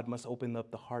 God must open up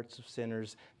the hearts of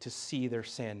sinners to see their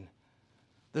sin,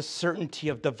 the certainty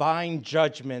of divine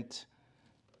judgment,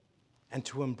 and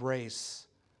to embrace,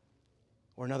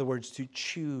 or in other words, to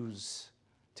choose,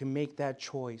 to make that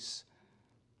choice,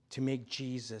 to make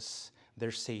Jesus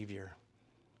their Savior.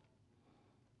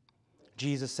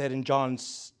 Jesus said in John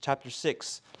chapter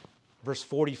 6, verse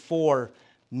 44,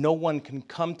 "No one can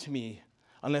come to me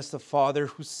unless the Father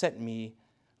who sent me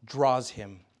draws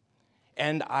him,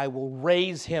 and I will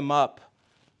raise him up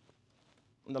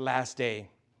on the last day."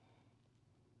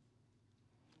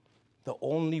 The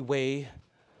only way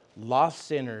lost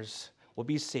sinners will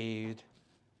be saved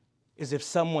is if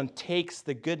someone takes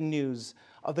the good news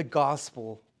of the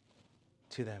gospel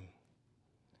to them.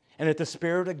 And if the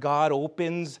Spirit of God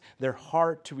opens their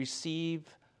heart to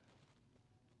receive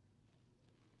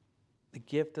the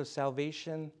gift of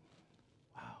salvation,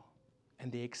 wow,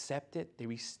 and they accept it,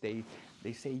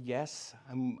 they say, yes,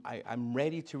 I'm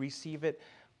ready to receive it,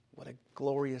 what a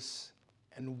glorious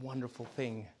and wonderful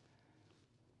thing.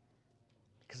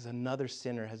 Because another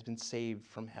sinner has been saved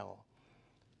from hell.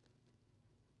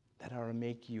 That ought to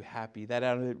make you happy. That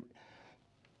ought to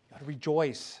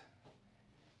rejoice.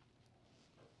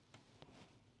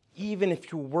 Even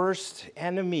if your worst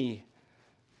enemy,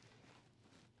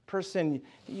 the person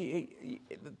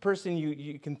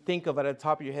you can think of at the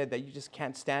top of your head that you just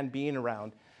can't stand being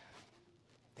around,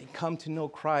 they come to know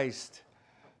Christ.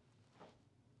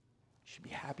 You should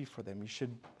be happy for them. You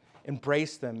should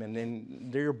embrace them, and then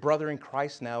they're your brother in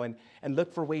Christ now, and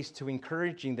look for ways to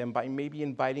encouraging them by maybe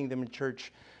inviting them in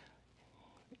church,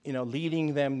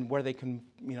 leading them where they can,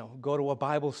 go to a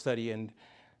Bible study and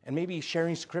maybe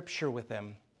sharing scripture with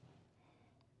them.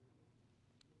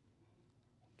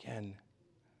 Again,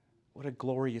 what a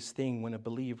glorious thing when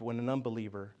an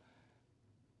unbeliever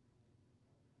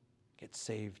gets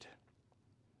saved.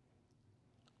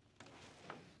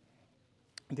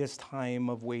 This time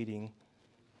of waiting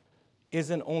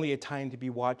isn't only a time to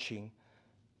be watching,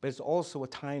 but it's also a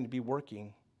time to be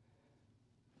working,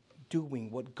 doing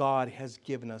what God has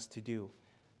given us to do,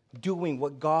 doing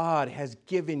what God has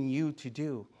given you to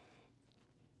do.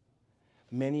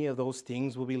 Many of those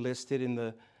things will be listed in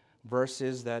the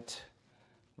verses that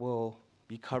we'll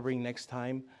be covering next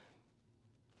time,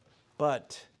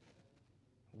 but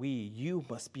you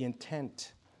must be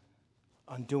intent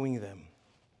on doing them.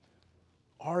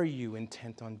 Are you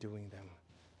intent on doing them?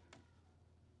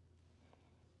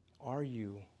 Are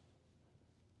you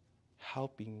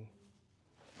helping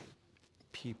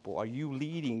people? Are you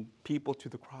leading people to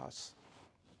the cross?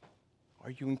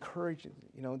 Are you encouraging,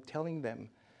 telling them,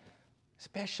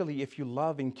 especially if you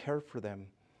love and care for them?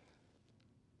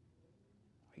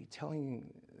 Are you telling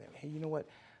them, hey, you know what?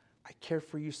 I care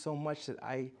for you so much that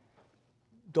I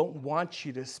don't want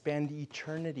you to spend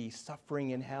eternity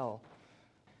suffering in hell.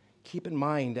 Keep in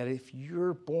mind that if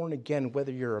you're born again,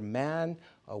 whether you're a man,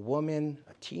 a woman,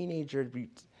 a teenager,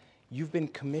 you've been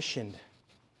commissioned.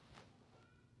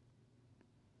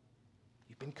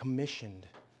 You've been commissioned.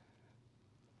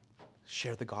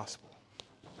 Share the gospel.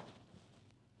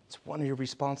 It's one of your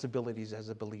responsibilities as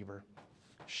a believer.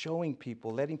 Showing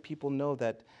people, letting people know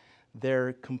that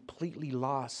they're completely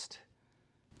lost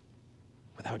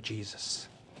without Jesus.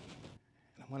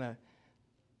 And I want to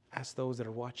ask those that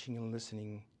are watching and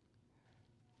listening,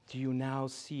 do you now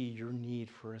see your need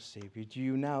for a Savior? Do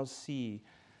you now see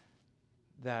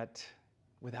that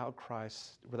without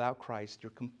Christ,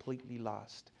 you're completely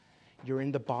lost? You're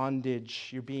in the bondage,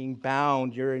 you're being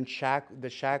bound, you're in the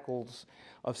shackles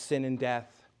of sin and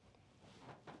death.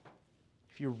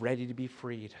 If you're ready to be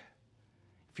freed,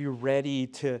 if you're ready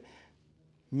to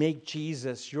make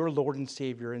Jesus your Lord and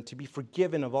Savior and to be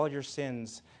forgiven of all your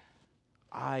sins,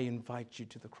 I invite you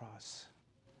to the cross.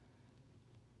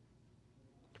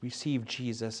 Receive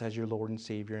Jesus as your Lord and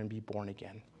Savior and be born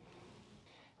again.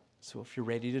 So if you're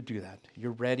ready to do that,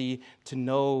 you're ready to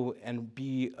know and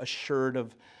be assured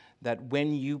of that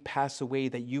when you pass away,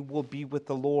 that you will be with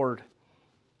the Lord,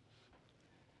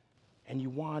 and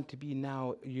you now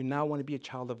want to be a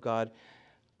child of God,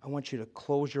 I want you to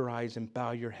close your eyes and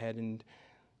bow your head, and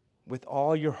with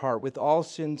all your heart, with all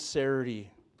sincerity,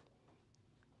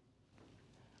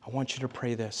 I want you to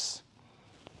pray this.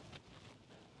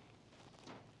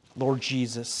 Lord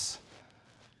Jesus,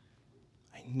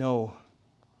 I know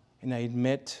and I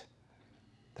admit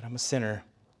that I'm a sinner.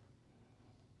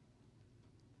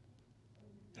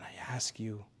 And I ask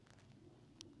you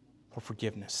for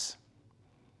forgiveness.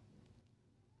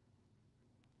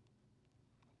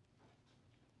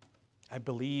 I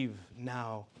believe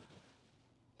now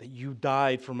that you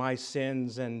died for my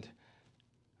sins and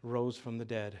rose from the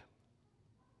dead.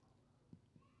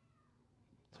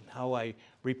 So now I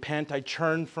repent, I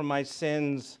turn from my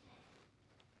sins,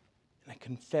 and I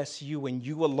confess you and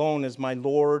you alone as my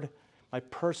Lord, my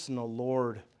personal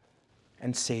Lord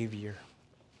and Savior.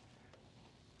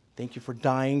 Thank you for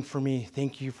dying for me.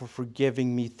 Thank you for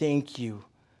forgiving me. Thank you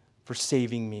for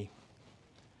saving me.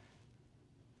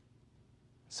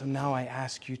 So now I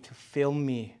ask you to fill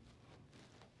me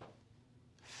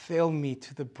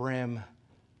to the brim with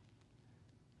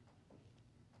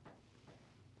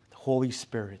the Holy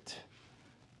Spirit,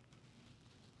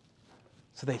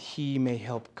 so that He may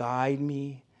help guide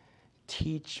me,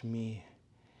 teach me,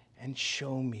 and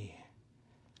show me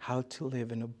how to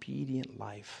live an obedient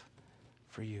life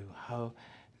for you, how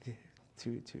to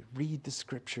read the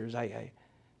Scriptures, and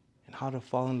how to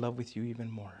fall in love with you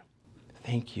even more.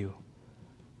 Thank you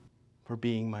for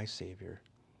being my Savior.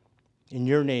 In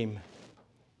your name,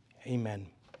 amen.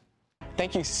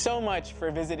 Thank you so much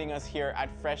for visiting us here at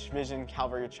Fresh Vision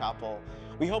Calvary Chapel.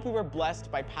 We hope we were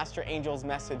blessed by Pastor Angel's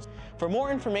message. For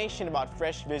more information about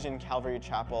Fresh Vision Calvary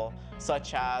Chapel,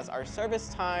 such as our service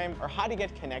time or how to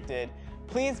get connected,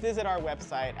 please visit our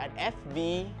website at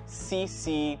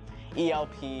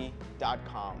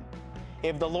FVCCELP.com.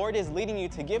 If the Lord is leading you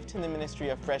to give to the ministry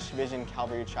of Fresh Vision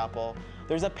Calvary Chapel,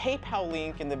 there's a PayPal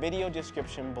link in the video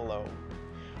description below.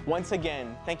 Once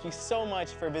again, thank you so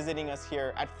much for visiting us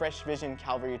here at Fresh Vision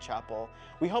Calvary Chapel.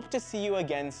 We hope to see you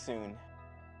again soon.